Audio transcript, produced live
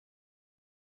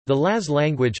The Laz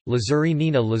language,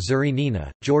 Lazuri-Nina,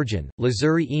 Georgian,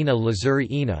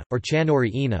 Lazuri-Ina, or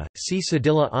Chanori-Ina, C.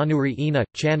 Sadilla Anuri-Ina,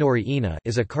 Chanori-Ina,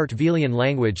 is a Kartvelian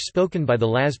language spoken by the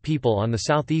Laz people on the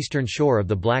southeastern shore of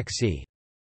the Black Sea.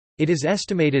 It is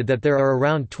estimated that there are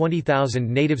around 20,000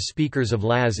 native speakers of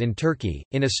Laz in Turkey,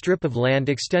 in a strip of land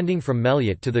extending from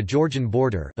Melyat to the Georgian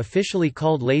border, officially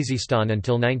called Lazistan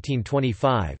until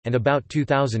 1925, and about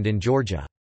 2,000 in Georgia.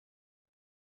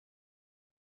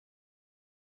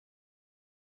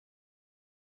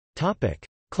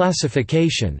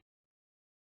 Classification.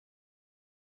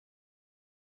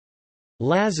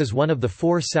 Laz is one of the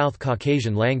four South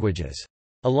Caucasian languages.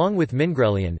 Along with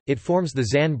Mingrelian, it forms the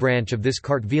Zan branch of this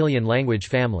Kartvelian language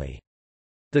family.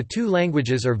 The two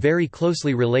languages are very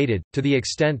closely related, to the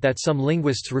extent that some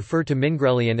linguists refer to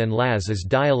Mingrelian and Laz as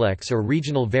dialects or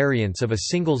regional variants of a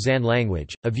single Zan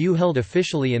language, a view held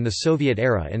officially in the Soviet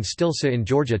era and still so in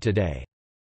Georgia today.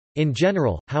 In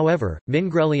general, however,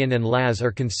 Mingrelian and Laz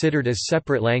are considered as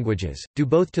separate languages, due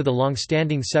both to the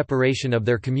long-standing separation of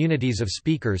their communities of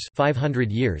speakers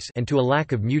 500 years and to a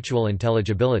lack of mutual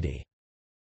intelligibility.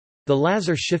 The Laz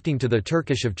are shifting to the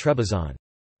Turkish of Trebizond.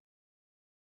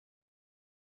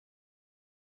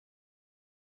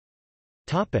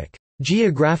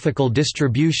 Geographical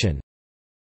distribution.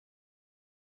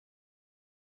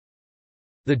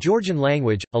 The Georgian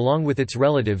language, along with its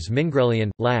relatives Mingrelian,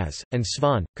 Laz, and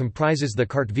Svan, comprises the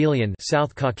Kartvelian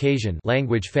South Caucasian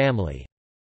language family.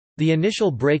 The initial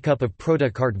breakup of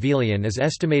Proto-Kartvelian is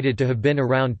estimated to have been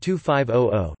around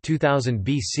 2500–2000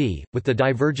 BC, with the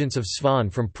divergence of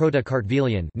Svan from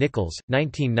Proto-Kartvelian Nichols,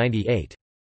 1998.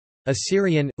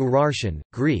 Assyrian, Urartian,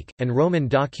 Greek, and Roman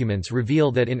documents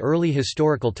reveal that in early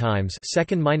historical times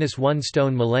 2nd–1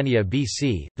 stone millennia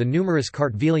BC, the numerous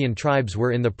Kartvelian tribes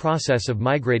were in the process of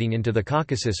migrating into the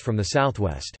Caucasus from the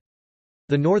southwest.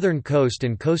 The northern coast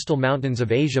and coastal mountains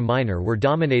of Asia Minor were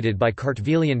dominated by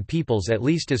Kartvelian peoples at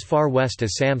least as far west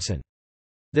as Samsun.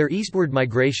 Their eastward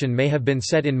migration may have been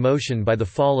set in motion by the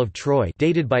fall of Troy,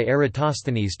 dated by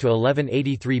Eratosthenes to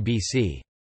 1183 BC.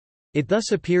 It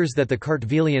thus appears that the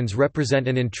Kartvelians represent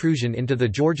an intrusion into the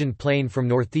Georgian plain from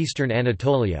northeastern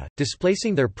Anatolia,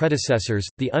 displacing their predecessors,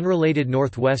 the unrelated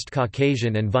Northwest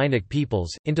Caucasian and Vainic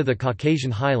peoples, into the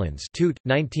Caucasian highlands. Toot,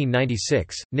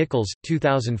 1996, Nichols,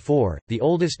 2004. The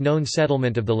oldest known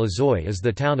settlement of the Lozoi is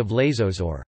the town of Lazos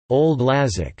or Old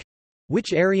Lazic,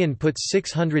 which Arian puts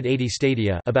 680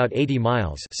 stadia, about 80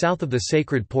 miles south of the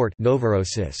sacred port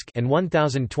Novorossiysk, and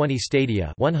 1020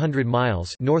 stadia, 100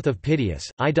 miles north of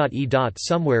Pityus, I.E.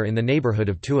 somewhere in the neighborhood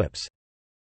of Tuips.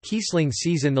 Kiesling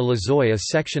sees in the Lozoi a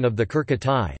section of the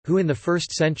Kirkatai, who in the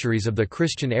first centuries of the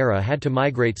Christian era had to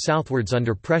migrate southwards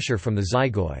under pressure from the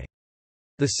Zygoi.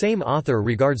 The same author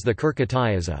regards the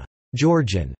Kirkatai as a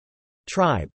Georgian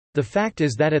tribe. The fact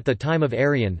is that at the time of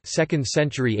Arian 2nd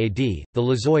century AD, the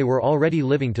Lozoi were already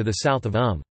living to the south of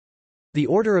The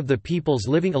order of the peoples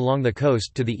living along the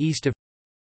coast to the east of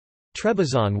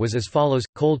Trebizond was as follows: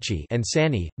 Kolchi and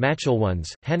Sani,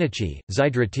 Machilwans, Henichi,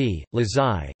 Zydrati,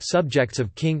 Lazai, subjects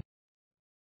of King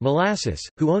Molassus,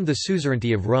 who owned the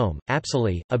suzerainty of Rome,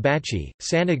 Apsali, Abachi,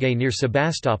 Sanagay near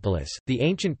Sebastopolis. The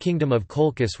ancient kingdom of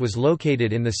Colchis was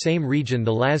located in the same region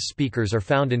the Laz speakers are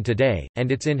found in today,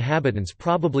 and its inhabitants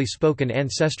probably spoke an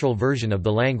ancestral version of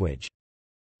the language.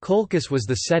 Colchis was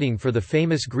the setting for the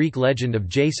famous Greek legend of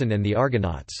Jason and the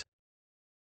Argonauts.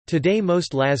 Today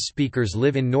most Laz speakers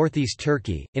live in northeast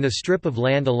Turkey, in a strip of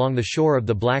land along the shore of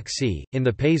the Black Sea, in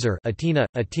the Pazar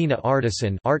Atina,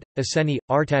 Artisan, Art, Aseni,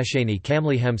 Artashani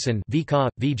Kamlihemsen Vika,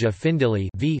 Vija Findili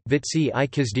v. Vitsi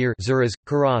Ikizdir Zuras,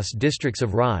 Kuras districts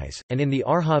of Rise, and in the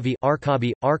Arhavi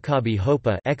Arkabi,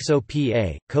 Hopa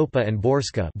Xopa, Kopa and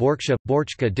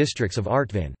Borchka districts of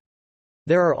Artvin.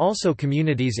 There are also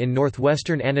communities in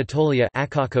northwestern Anatolia,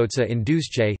 Akakotsa in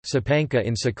Duzce, Sapanka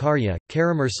in Sakarya,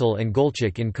 Karamersal and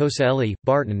Golchik in Kocaeli,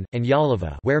 Barton, and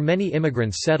Yalova, where many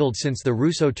immigrants settled since the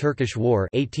Russo-Turkish War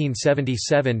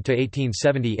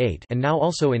 1877–1878, and now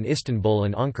also in Istanbul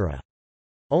and Ankara.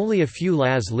 Only a few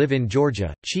Laz live in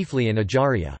Georgia, chiefly in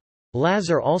Ajaria.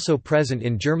 Laz are also present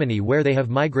in Germany, where they have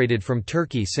migrated from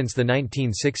Turkey since the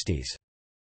 1960s.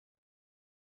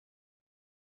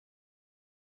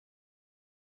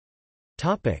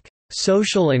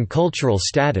 Social and cultural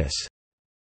status.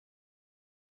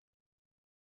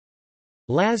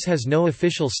 Laz has no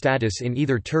official status in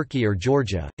either Turkey or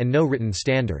Georgia, and no written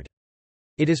standard.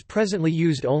 It is presently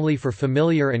used only for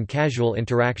familiar and casual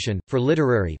interaction, for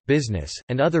literary, business,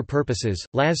 and other purposes.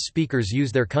 Laz speakers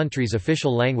use their country's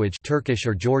official language, Turkish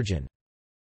or Georgian.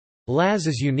 Laz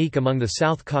is unique among the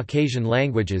South Caucasian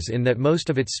languages in that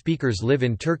most of its speakers live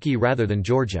in Turkey rather than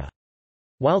Georgia.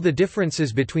 While the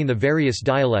differences between the various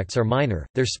dialects are minor,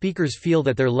 their speakers feel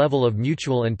that their level of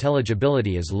mutual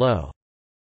intelligibility is low.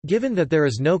 Given that there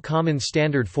is no common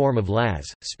standard form of Laz,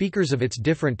 speakers of its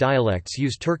different dialects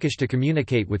use Turkish to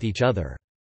communicate with each other.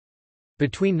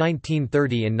 Between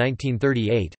 1930 and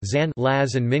 1938, Zan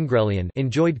Laz and Mingrelian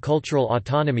enjoyed cultural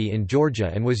autonomy in Georgia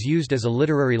and was used as a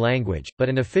literary language, but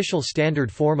an official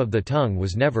standard form of the tongue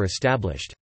was never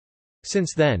established.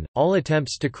 Since then, all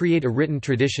attempts to create a written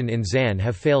tradition in Zan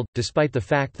have failed, despite the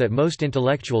fact that most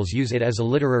intellectuals use it as a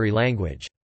literary language.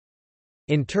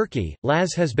 In Turkey,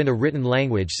 Laz has been a written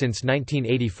language since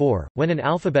 1984, when an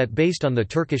alphabet based on the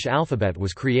Turkish alphabet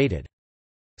was created.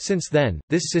 Since then,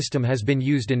 this system has been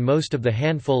used in most of the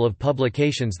handful of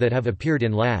publications that have appeared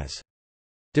in Laz.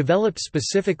 Developed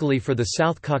specifically for the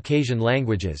South Caucasian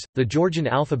languages, the Georgian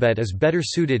alphabet is better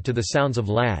suited to the sounds of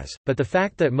Laz, but the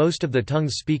fact that most of the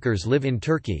tongue's speakers live in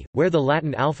Turkey, where the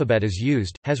Latin alphabet is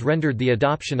used, has rendered the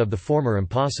adoption of the former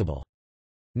impossible.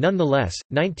 Nonetheless,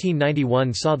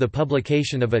 1991 saw the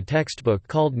publication of a textbook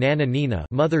called Nana Nina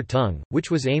Mother Tongue,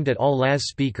 which was aimed at all Laz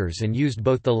speakers and used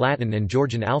both the Latin and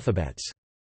Georgian alphabets.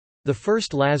 The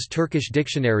first Laz Turkish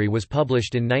dictionary was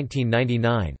published in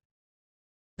 1999.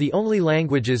 The only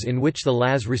languages in which the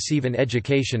Laz receive an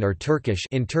education are Turkish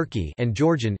in Turkey and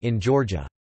Georgian in Georgia.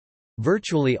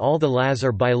 Virtually all the Laz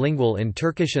are bilingual in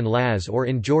Turkish and Laz or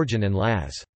in Georgian and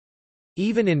Laz.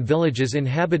 Even in villages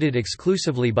inhabited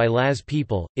exclusively by Laz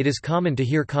people, it is common to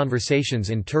hear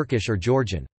conversations in Turkish or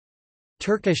Georgian.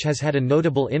 Turkish has had a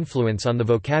notable influence on the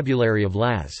vocabulary of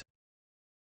Laz.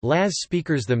 Laz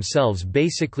speakers themselves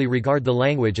basically regard the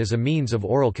language as a means of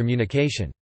oral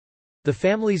communication. The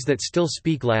families that still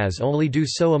speak Laz only do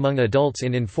so among adults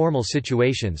in informal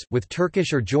situations, with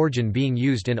Turkish or Georgian being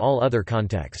used in all other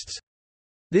contexts.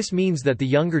 This means that the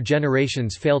younger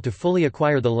generations fail to fully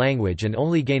acquire the language and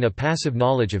only gain a passive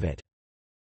knowledge of it.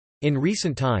 In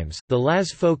recent times, the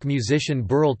Laz folk musician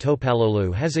Burul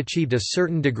Topaloğlu has achieved a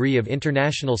certain degree of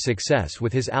international success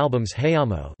with his albums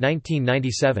Hayamo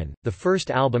 (1997), the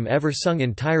first album ever sung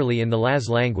entirely in the Laz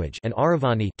language, and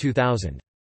Aravani (2000).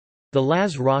 The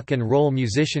Laz rock and roll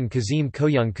musician Kazim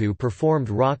Koyuncu performed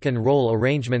rock and roll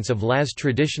arrangements of Laz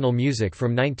traditional music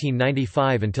from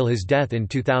 1995 until his death in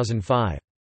 2005.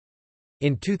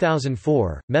 In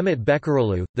 2004, Mehmet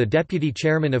Bekeroğlu, the deputy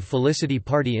chairman of Felicity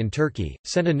Party in Turkey,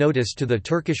 sent a notice to the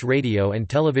Turkish Radio and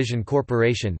Television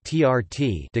Corporation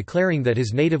 (TRT) declaring that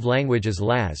his native language is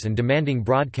Laz and demanding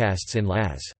broadcasts in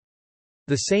Laz.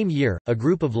 The same year, a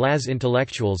group of Laz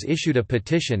intellectuals issued a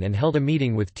petition and held a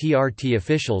meeting with TRT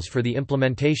officials for the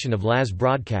implementation of Laz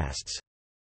broadcasts.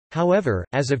 However,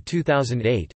 as of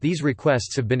 2008, these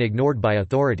requests have been ignored by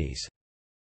authorities.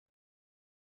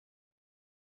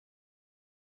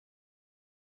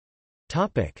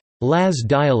 Laz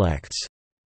dialects.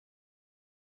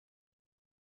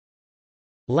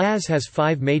 Laz has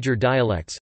 5 major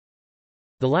dialects.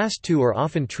 The last 2 are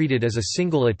often treated as a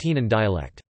single Atenan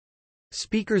dialect.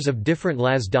 Speakers of different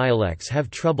Laz dialects have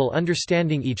trouble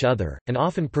understanding each other, and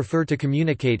often prefer to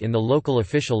communicate in the local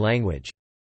official language.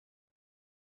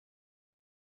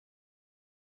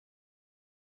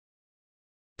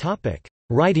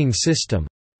 Writing system.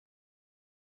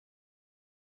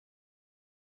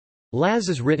 Laz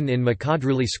is written in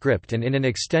Makadruli script and in an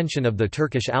extension of the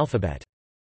Turkish alphabet.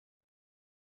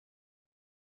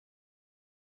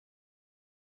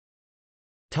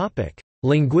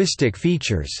 Linguistic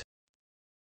features.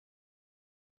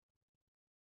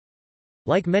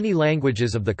 Like many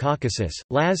languages of the Caucasus,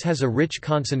 Laz has a rich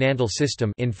consonantal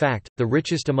system, in fact, the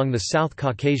richest among the South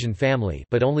Caucasian family,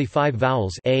 but only 5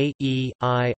 vowels a, e,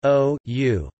 I, o,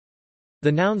 u.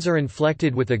 The nouns are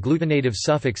inflected with agglutinative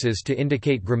suffixes to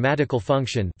indicate grammatical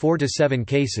function 4 to 7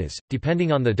 cases,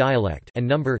 depending on the dialect, and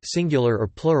number singular or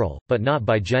plural, but not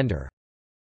by gender.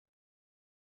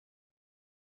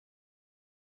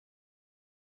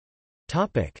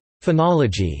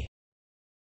 Phonology.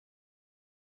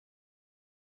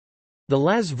 The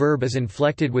Laz verb is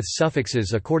inflected with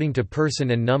suffixes according to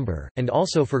person and number, and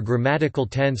also for grammatical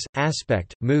tense,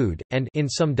 aspect, mood, and in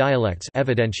some dialects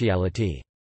evidentiality.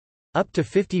 Up to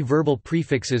 50 verbal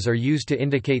prefixes are used to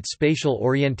indicate spatial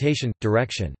orientation,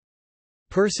 direction.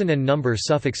 Person and number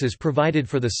suffixes provided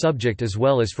for the subject as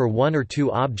well as for 1 or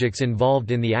 2 objects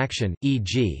involved in the action,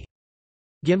 e.g.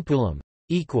 Gimpulam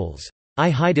equals I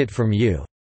hide it from you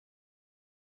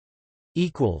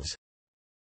equals.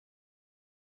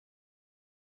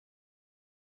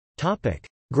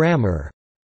 Grammar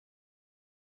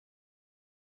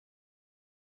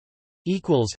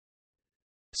equals.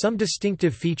 Some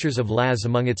distinctive features of Laz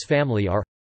among its family are: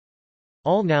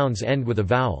 all nouns end with a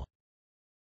vowel.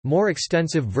 More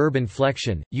extensive verb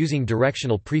inflection, using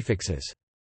directional prefixes.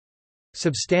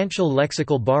 Substantial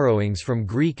lexical borrowings from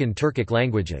Greek and Turkic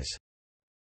languages.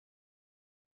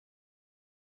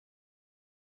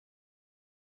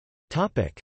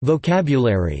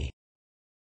 Vocabulary.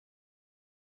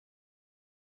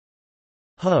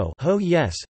 Ho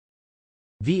yes.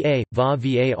 Va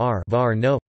var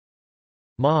no.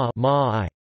 Ma I.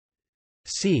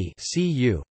 See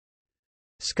you.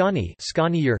 Skani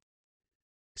your.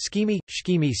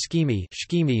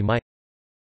 Schemi my.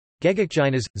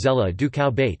 Gegekjinas, Zella du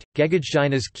cow bait,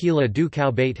 Gegekjinas Kila du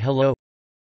cow bait hello.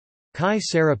 Kai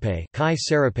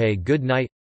Sarape good night.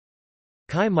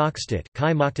 Kai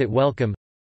Mokstit welcome.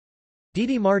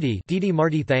 Didi Marty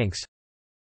thanks.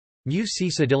 Mu si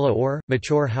Sadilla or,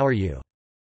 mature how are you?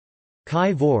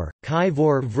 Kai vor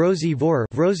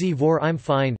Vrozi vor I'm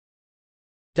fine.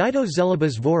 Dido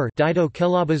Zelabas vor Dido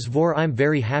Kelabas vor I'm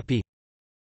very happy.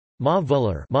 Ma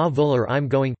vuller I'm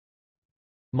going.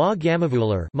 Ma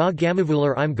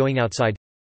Gamavuller I'm going outside.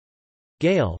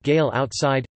 Gale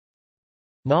outside.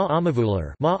 Ma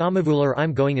Amavuller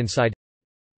I'm going inside.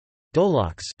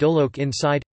 Dolok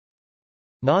inside.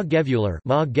 Ma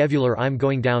Gevuller I'm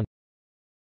going down.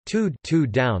 Tud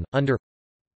down, under.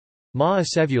 Ma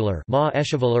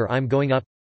Eshevuller I'm going up.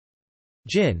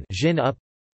 Jin up.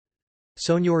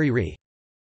 Sonyori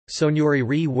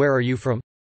ri where are you from?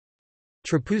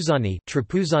 Trapuzani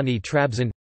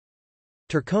Trabzon.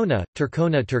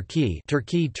 Turkona Turkey.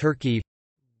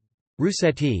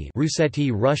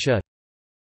 Ruseti Russia.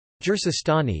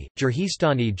 Jurhistani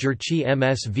Jurchi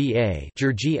MSVA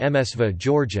Jurji MSV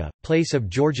Georgia, place of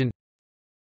Georgian.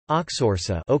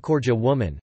 Oxorsa Okorja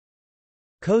woman.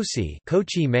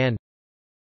 Kochi man.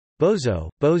 Bozo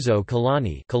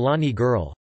Kalani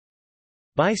girl.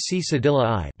 By C Sadilla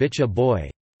I Bicha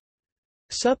boy.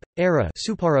 Sup era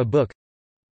Supara book.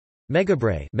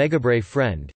 Megabre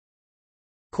friend.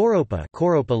 Koropa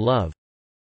love.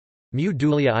 Mu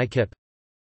Dulia Ikip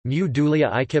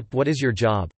what is your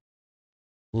job?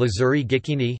 Lazuri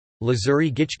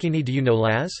Gikini do you know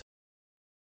Laz?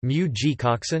 Mu G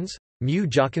Coxons? Mu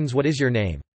Jockins what is your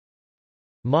name?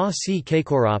 Ma si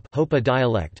Kekorop Hopa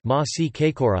dialect Ma si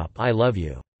Kekorop I love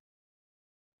you.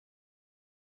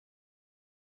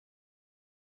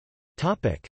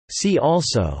 See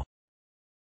also.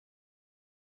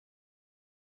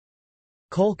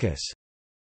 Colchis